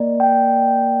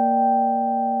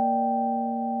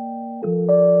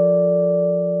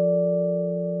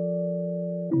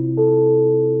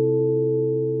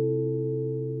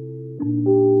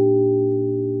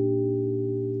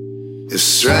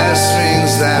stress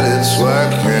means that it's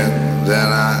working, then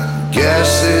I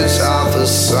guess it's all for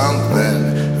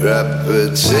something.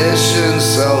 Repetition's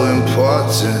so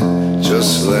important,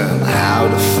 just learn how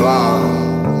to fall.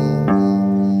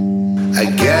 I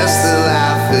guess that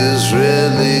life is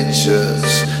really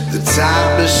just the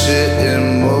type of shit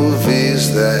in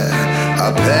movies that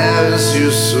our parents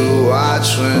used to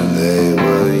watch when they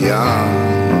were young.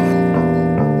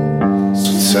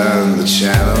 So turn the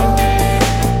channel,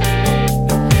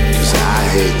 'cause I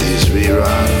hate these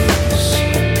reruns.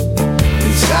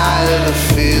 I'm tired of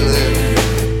feeling,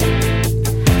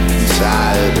 I'm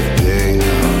tired of being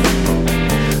young.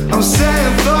 I'm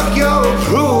saying fuck your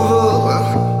approval,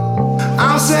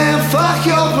 I'm saying fuck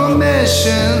your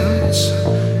permissions.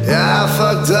 Yeah, I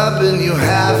fucked up and you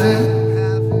haven't.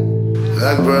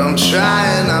 Like bro, I'm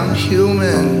trying, I'm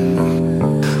human.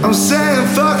 I'm saying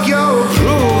fuck your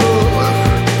approval,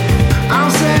 I'm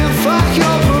saying fuck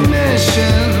your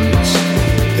permissions.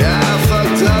 Yeah, I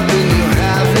fucked up and you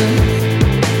haven't.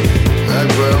 Like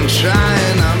bro, I'm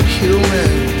trying, I'm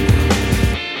human.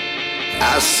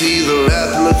 I see the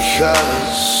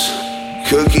replicas,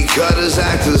 cookie cutters,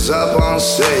 actors up on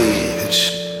stage.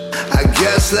 I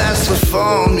guess that's the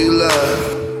formula,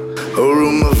 a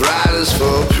room of writers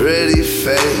for a pretty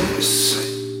face.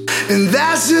 And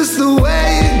that's just the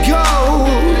way it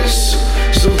goes.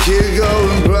 So kid, go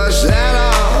and brush that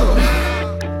off.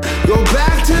 Go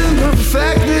back to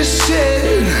perfect this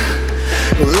shit.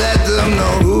 Let them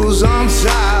know who's on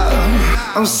top.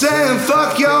 I'm saying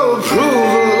fuck your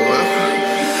approval,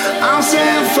 I'm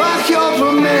saying fuck your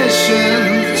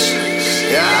permissions.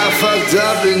 Yeah, I fucked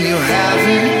up and you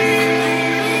haven't.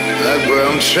 Like bro,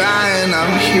 I'm trying,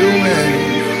 I'm human.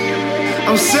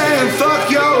 I'm saying fuck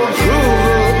your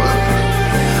approval,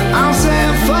 I'm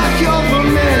saying fuck your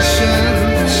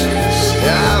permissions.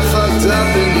 Yeah, I fucked up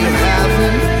and you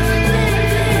haven't.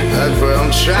 Like bro,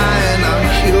 I'm trying, I'm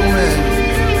human.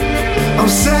 I'm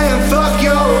saying fuck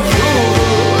your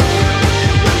approval,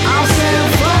 I'm saying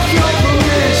fuck your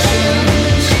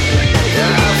permissions.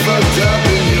 Yeah, I fucked up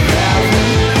and you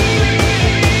haven't.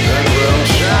 Like bro, I'm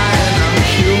trying, I'm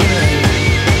human.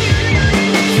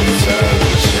 Turn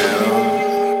the channel,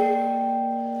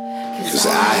 'cause I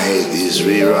hate these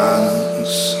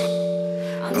reruns.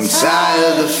 I'm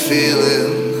tired of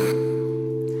feeling,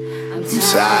 I'm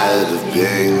tired of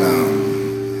being numb.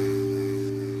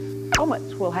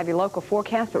 We'll have your local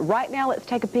forecast, but right now let's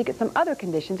take a peek at some other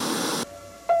conditions.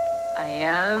 I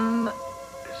am a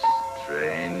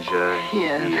stranger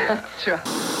here.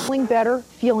 Feeling better,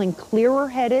 feeling clearer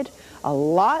headed, a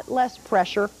lot less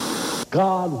pressure.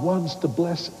 God wants to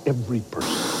bless every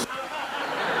person.